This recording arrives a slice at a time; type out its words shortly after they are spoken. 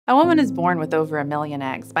A woman is born with over 1 million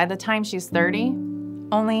eggs. By the time she's 30,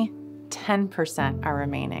 only 10% are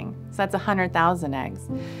remaining. So that's 100,000 eggs.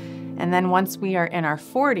 And then once we are in our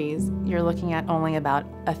 40s, you're looking at only about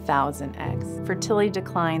 1,000 eggs. Fertility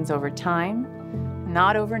declines over time,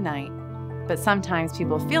 not overnight, but sometimes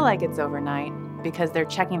people feel like it's overnight because they're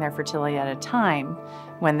checking their fertility at a time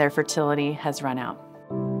when their fertility has run out.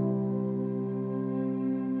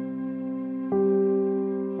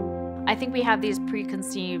 I think we have these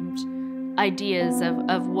preconceived ideas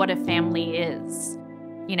of what a family is.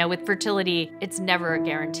 You know, with fertility, it's never a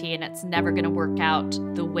guarantee and it's never going to work out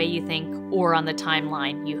the way you think or on the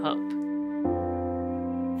timeline you hope.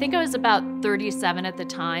 I think I was about 37 at the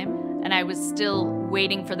time, and I was still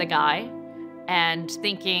waiting for the guy and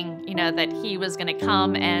thinking, you know, that he was going to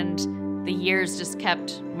come, and the years just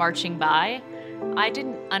kept marching by. I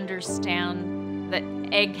didn't understand that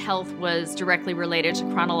egg health was directly related to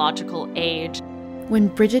chronological age. When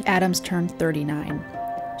Brigitte Adams turned 39,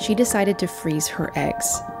 she decided to freeze her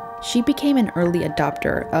eggs. She became an early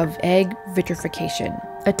adopter of egg vitrification,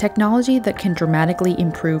 a technology that can dramatically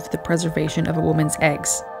improve the preservation of a woman's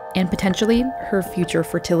eggs and potentially her future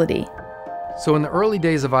fertility. So in the early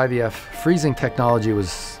days of IVF, freezing technology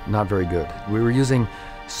was not very good. We were using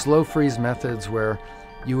slow freeze methods where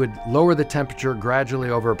you would lower the temperature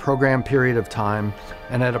gradually over a programmed period of time,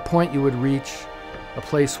 and at a point you would reach a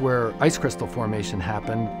place where ice crystal formation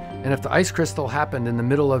happened, and if the ice crystal happened in the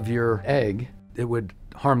middle of your egg, it would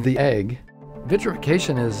harm the egg.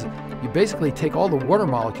 Vitrification is you basically take all the water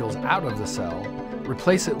molecules out of the cell,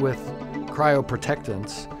 replace it with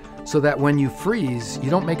cryoprotectants, so that when you freeze,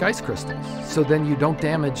 you don't make ice crystals. So then you don't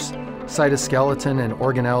damage cytoskeleton and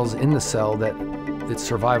organelles in the cell that its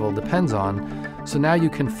survival depends on. So now you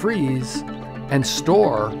can freeze and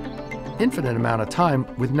store infinite amount of time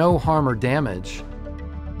with no harm or damage.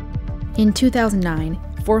 In 2009,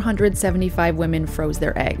 475 women froze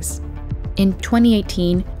their eggs. In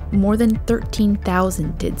 2018, more than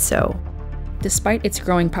 13,000 did so. Despite its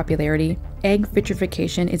growing popularity, egg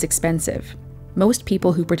vitrification is expensive. Most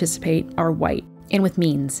people who participate are white and with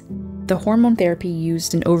means. The hormone therapy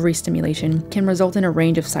used in ovary stimulation can result in a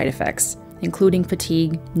range of side effects, including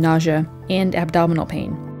fatigue, nausea, and abdominal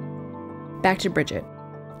pain. Back to Brigitte.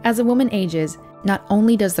 As a woman ages, not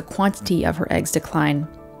only does the quantity of her eggs decline,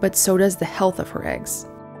 but so does the health of her eggs.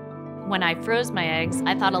 When I froze my eggs,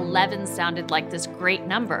 I thought 11 sounded like this great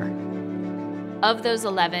number. Of those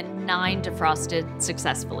 11, 9 defrosted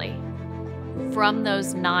successfully. From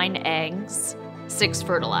those 9 eggs, 6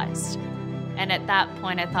 fertilized. And at that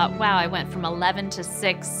point I thought, wow, I went from 11 to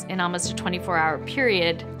 6 in almost a 24-hour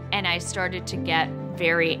period, and I started to get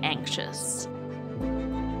very anxious.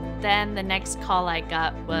 Then the next call I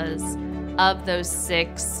got was, of those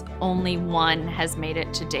 6, only 1 has made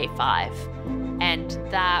it to day 5. And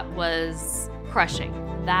that was crushing.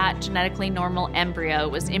 That genetically normal embryo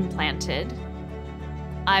was implanted.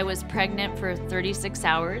 I was pregnant for 36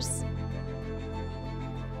 hours.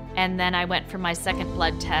 And then I went for my second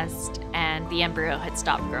blood test, and the embryo had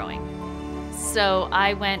stopped growing. So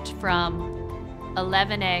I went from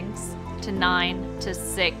 11 eggs to 9 to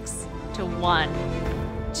 6 to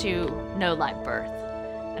 1 to no live birth.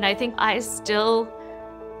 And I think I still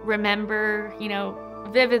remember,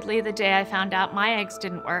 vividly the day I found out my eggs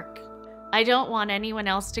didn't work. I don't want anyone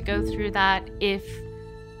else to go through that if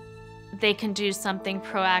they can do something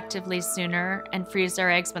proactively sooner and freeze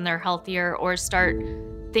their eggs when they're healthier, or start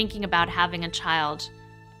thinking about having a child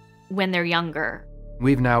when they're younger.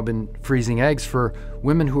 We've now been freezing eggs for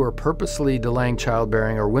women who are purposely delaying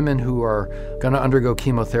childbearing, or women who are going to undergo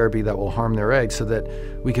chemotherapy that will harm their eggs, so that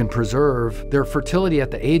we can preserve their fertility at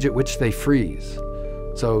the age at which they freeze.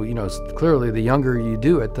 So, clearly the younger you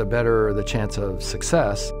do it, the better the chance of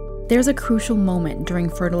success. There's a crucial moment during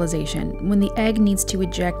fertilization when the egg needs to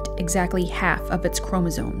eject exactly half of its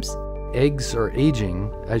chromosomes. Eggs are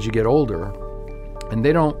aging as you get older, and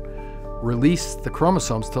they don't release the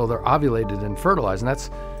chromosomes till they're ovulated and fertilized. And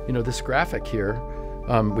that's, this graphic here,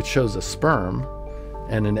 which shows a sperm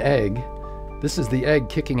and an egg. This is the egg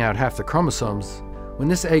kicking out half the chromosomes. When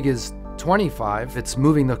this egg is 25, it's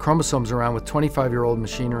moving the chromosomes around with 25-year-old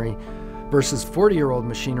machinery versus 40-year-old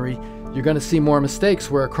machinery. You're going to see more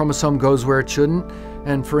mistakes where a chromosome goes where it shouldn't.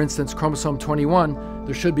 And for instance, chromosome 21,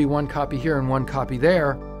 there should be 1 copy here and 1 copy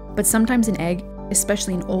there. But sometimes an egg,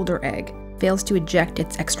 especially an older egg, fails to eject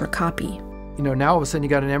its extra copy. Now all of a sudden you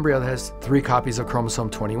got an embryo that has 3 copies of chromosome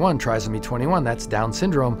 21, trisomy 21. That's Down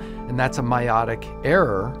syndrome, and that's a meiotic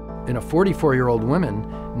error. In a 44-year-old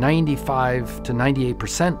woman, 95 to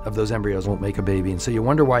 98% of those embryos won't make a baby. And so you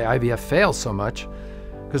wonder why IVF fails so much.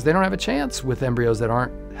 because they don't have a chance with embryos that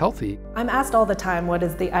aren't healthy. I'm asked all the time what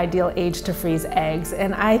is the ideal age to freeze eggs,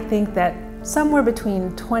 and I think that somewhere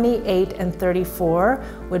between 28 and 34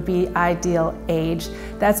 would be ideal age.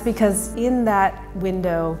 That's because in that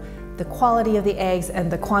window, the quality of the eggs and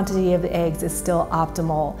the quantity of the eggs is still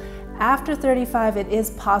optimal. After 35, it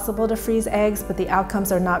is possible to freeze eggs, but the outcomes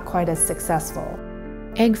are not quite as successful.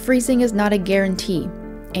 Egg freezing is not a guarantee,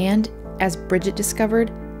 and, as Brigitte discovered,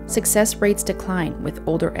 success rates decline with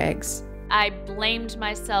older eggs. I blamed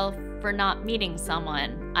myself for not meeting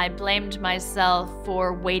someone. I blamed myself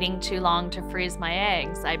for waiting too long to freeze my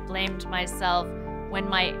eggs. I blamed myself when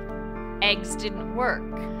my eggs didn't work.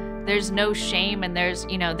 There's no shame and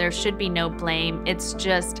there should be no blame. It's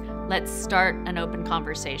just, let's start an open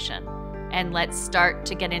conversation and let's start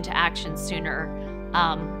to get into action sooner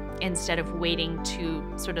instead of waiting to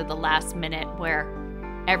sort of the last minute where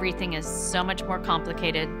everything is so much more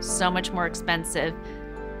complicated, so much more expensive,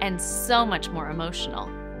 and so much more emotional.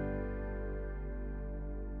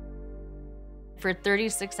 For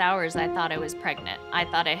 36 hours, I thought I was pregnant. I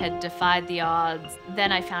thought I had defied the odds.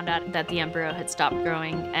 Then I found out that the embryo had stopped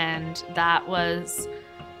growing, and that was,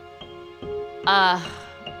 I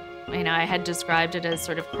had described it as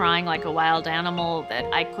sort of crying like a wild animal, that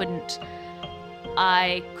I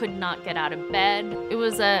could not get out of bed. It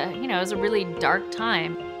was a really dark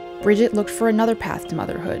time. Brigitte looked for another path to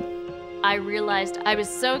motherhood. I realized I was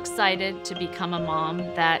so excited to become a mom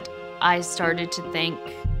that I started to think,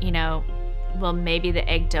 well, maybe the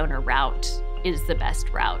egg donor route is the best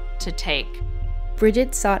route to take.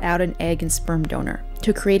 Brigitte sought out an egg and sperm donor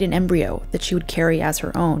to create an embryo that she would carry as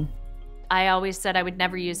her own. I always said I would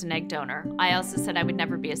never use an egg donor. I also said I would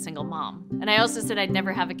never be a single mom. And I also said I'd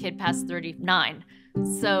never have a kid past 39.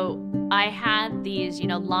 So I had these,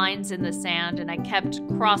 lines in the sand, and I kept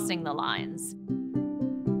crossing the lines.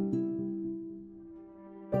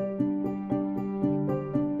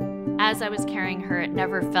 As I was carrying her, it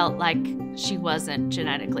never felt like she wasn't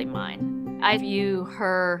genetically mine. I view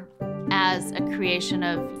her as a creation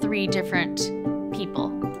of 3 different people: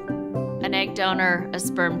 an egg donor, a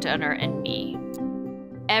sperm donor, and me.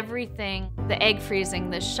 Everything, the egg freezing,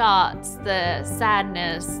 the shots, the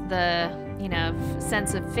sadness, the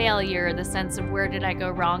sense of failure, the sense of where did I go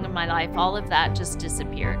wrong in my life, all of that just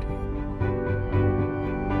disappeared.